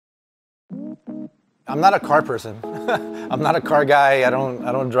I'm not a car person. I'm not a car guy. I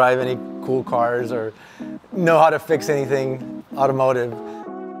don't drive any cool cars or know how to fix anything automotive.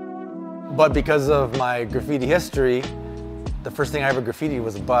 But because of my graffiti history, the first thing I ever graffitied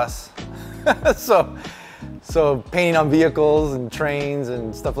was a bus. So painting on vehicles and trains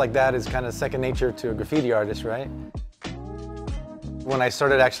and stuff like that is kind of second nature to a graffiti artist, right? When I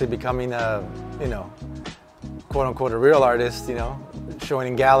started actually becoming a, quote unquote, a real artist, showing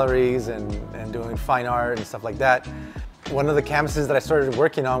in galleries and doing fine art and stuff like that, one of the canvases that I started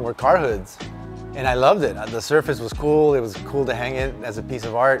working on were car hoods. And I loved it. The surface was cool. It was cool to hang it as a piece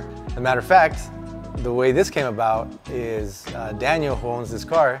of art. As a matter of fact, the way this came about is Daniel, who owns this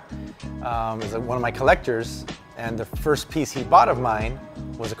car, is one of my collectors, and the first piece he bought of mine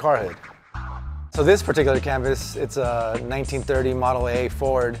was a car hood. So this particular canvas, it's a 1930 Model A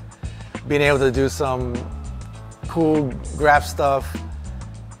Ford. Being able to do some cool graph stuff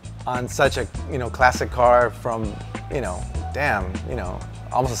on such a classic car from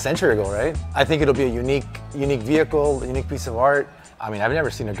almost a century ago, right? I think it'll be a unique vehicle, a unique piece of art. I mean, I've never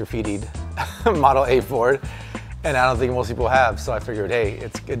seen a graffitied Model A Ford, and I don't think most people have, so I figured, hey,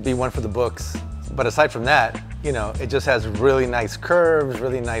 it'd be one for the books. But aside from that, it just has really nice curves,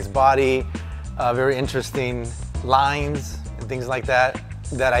 really nice body, very interesting lines and things like that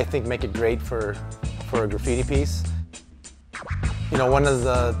I think make it great for a graffiti piece. One of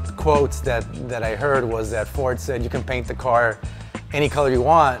the quotes that I heard was that Ford said, you can paint the car any color you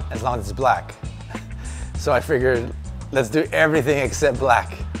want as long as it's black. So I figured, let's do everything except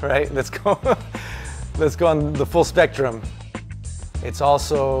black, right? Let's go on the full spectrum. It's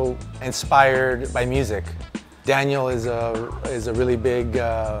also inspired by music. Daniel is a really big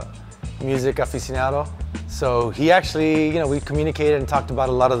music aficionado. So he actually, we communicated and talked about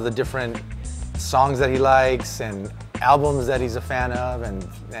a lot of the different songs that he likes and albums that he's a fan of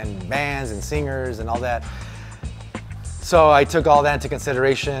and bands and singers and all that. So I took all that into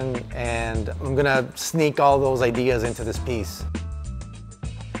consideration, and I'm gonna sneak all those ideas into this piece.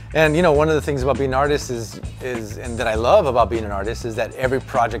 And one of the things about being an artist and that I love about being an artist is that every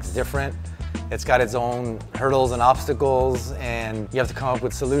project's different. It's got its own hurdles and obstacles, and you have to come up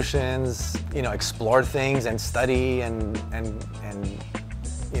with solutions, explore things and study and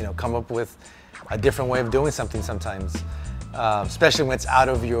come up with a different way of doing something sometimes, especially when it's out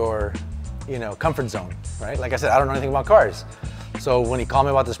of your comfort zone, right? Like I said, I don't know anything about cars. So when he called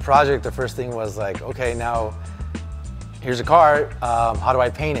me about this project, the first thing was like, okay, now here's a car, how do I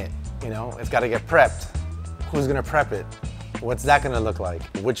paint it? It's got to get prepped. Who's gonna prep it? What's that gonna look like?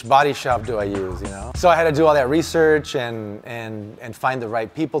 Which body shop do I use, So I had to do all that research and find the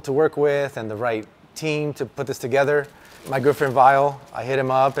right people to work with and the right team to put this together. My good friend Vile, I hit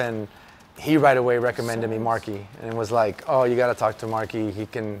him up, and he right away recommended me Marky and was like, oh, you gotta talk to Marky. He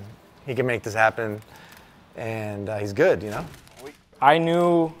can make this happen, and he's good, I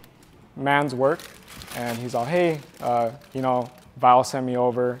knew Man's work, and he's all, hey, Val sent me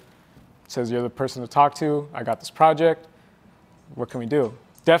over, says you're the person to talk to. I got this project. What can we do?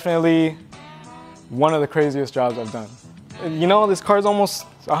 Definitely one of the craziest jobs I've done. This car is almost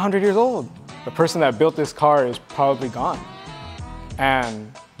 100 years old. The person that built this car is probably gone,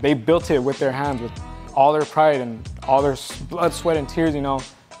 and they built it with their hands, with all their pride and all their blood, sweat, and tears,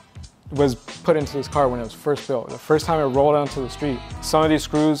 was put into this car when it was first built. The first time it rolled onto the street. Some of these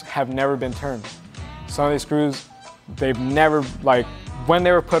screws have never been turned. Some of these screws, they've never, when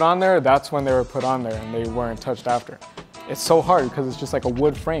they were put on there, that's when they were put on there, and they weren't touched after. It's so hard because it's just like a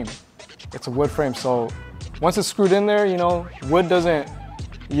wood frame. It's a wood frame, so once it's screwed in there, wood doesn't,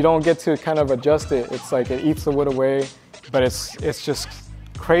 you don't get to kind of adjust it. It's like it eats the wood away, but it's just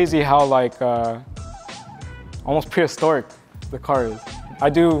crazy how almost prehistoric the car is. I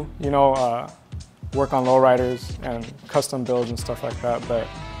do, work on lowriders and custom builds and stuff like that, but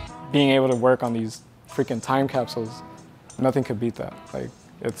being able to work on these freaking time capsules, nothing could beat that.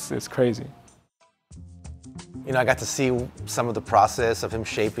 It's crazy. I got to see some of the process of him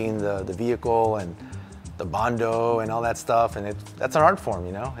shaping the vehicle and the bondo and all that stuff, and that's an art form,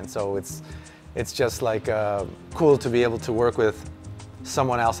 and so it's just cool to be able to work with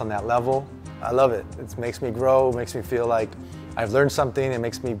someone else on that level. I love it. It makes me grow, it makes me feel like I've learned something. It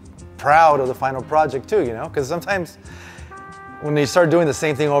makes me proud of the final project too, because sometimes when you start doing the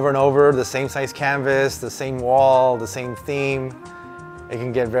same thing over and over, the same size canvas, the same wall, the same theme, it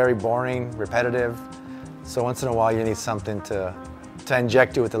can get very boring, repetitive. So once in a while you need something to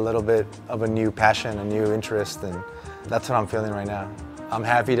inject you with a little bit of a new passion, a new interest, and that's what I'm feeling right now. I'm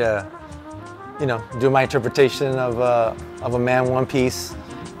happy to, do my interpretation of a man one piece,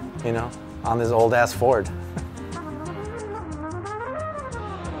 on this old ass Ford.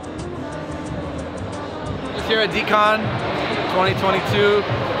 here at Decon 2022.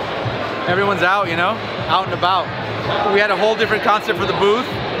 Everyone's out, you know, out and about. We had a whole different concept for the booth,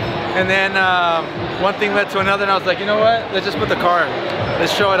 and then one thing led to another, and I was like, you know what? Let's just put the car.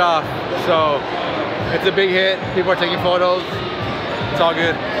 Let's show it off. So it's a big hit. People are taking photos. It's all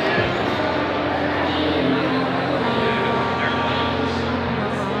good.